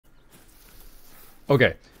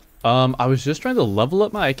Okay, I was just trying to level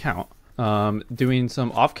up my account, doing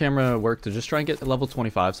some off-camera work to just try and get to level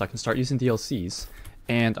 25 so I can start using DLCs.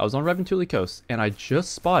 And I was on Reventuli Coast, and I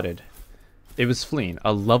just spotted, it was fleeing,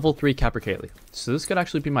 a level 3 Capercaille. So this could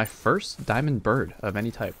actually be my first diamond bird of any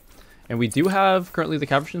type. And we do have currently the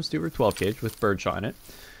Caversham Stewer 12 gauge with bird shot in it.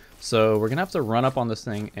 So we're gonna have to run up on this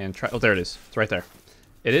thing and try. Oh, there it is. It's right there.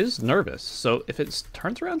 It is nervous, so if it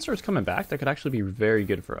turns around and starts coming back, that could actually be very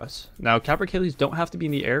good for us. Now, Capercailles don't have to be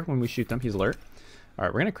in the air when we shoot them. He's alert. All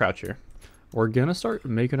right, we're gonna crouch here. We're gonna start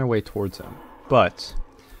making our way towards him, but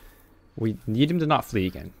we need him to not flee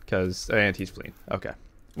again, and he's fleeing. Okay.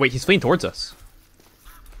 Wait, he's fleeing towards us.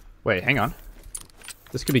 Wait, hang on.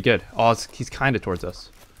 This could be good. Oh, he's kind of towards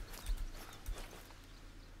us.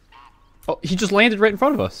 Oh, he just landed right in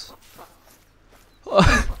front of us.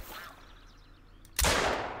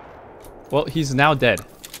 Well, he's now dead.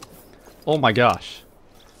 Oh my gosh.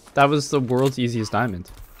 That was the world's easiest diamond.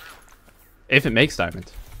 If it makes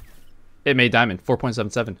diamond. It made diamond,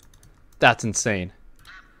 4.77. That's insane.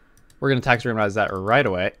 We're going to tax randomize that right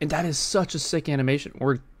away. And that is such a sick animation.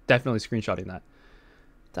 We're definitely screenshotting that.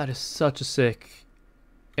 That is such a sick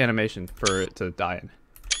animation for it to die in.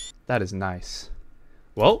 That is nice.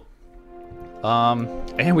 Well,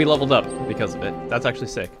 and we leveled up because of it. That's actually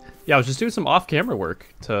sick. Yeah, I was just doing some off-camera work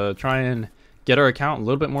to try and get our account a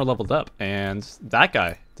little bit more leveled up, and that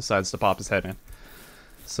guy decides to pop his head in.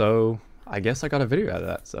 So I guess I got a video out of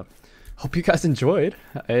that. So hope you guys enjoyed,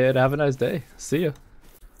 and have a nice day. See ya.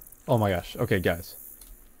 Oh my gosh. Okay, guys.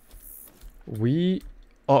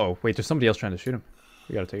 Uh-oh, wait, there's somebody else trying to shoot him.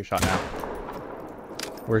 We gotta take a shot now.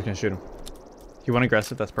 We're gonna shoot him. He went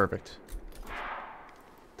aggressive. That's perfect.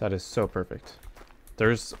 That is so perfect.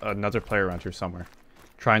 There's another player around here somewhere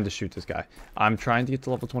trying to shoot this guy. I'm trying to get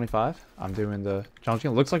to level 25. I'm doing the challenge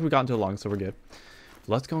game. Looks like we got into a long, so we're good.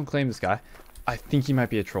 Let's go and claim this guy. I think he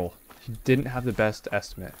might be a troll. He didn't have the best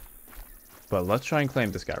estimate. But let's try and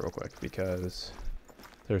claim this guy real quick because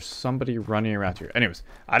there's somebody running around here. Anyways,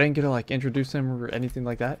 I didn't get to like introduce him or anything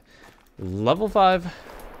like that. Level 5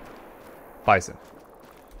 Bison.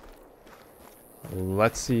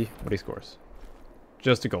 Let's see what he scores.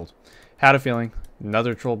 Just a gold. Had a feeling.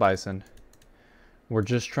 Another troll Bison. We're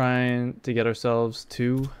just trying to get ourselves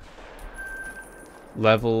to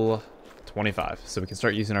level 25 so we can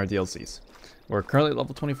start using our DLCs. We're currently at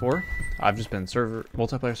level 24. I've just been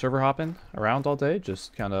multiplayer server hopping around all day,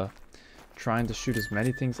 just kind of trying to shoot as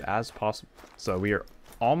many things as possible. So we are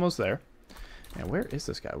almost there. And where is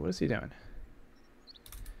this guy? What is he doing?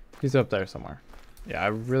 He's up there somewhere. Yeah, I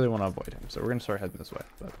really want to avoid him, so we're going to start heading this way.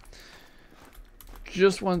 But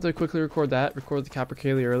just wanted to quickly record the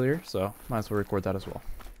Capercaille earlier, so might as well record that as well.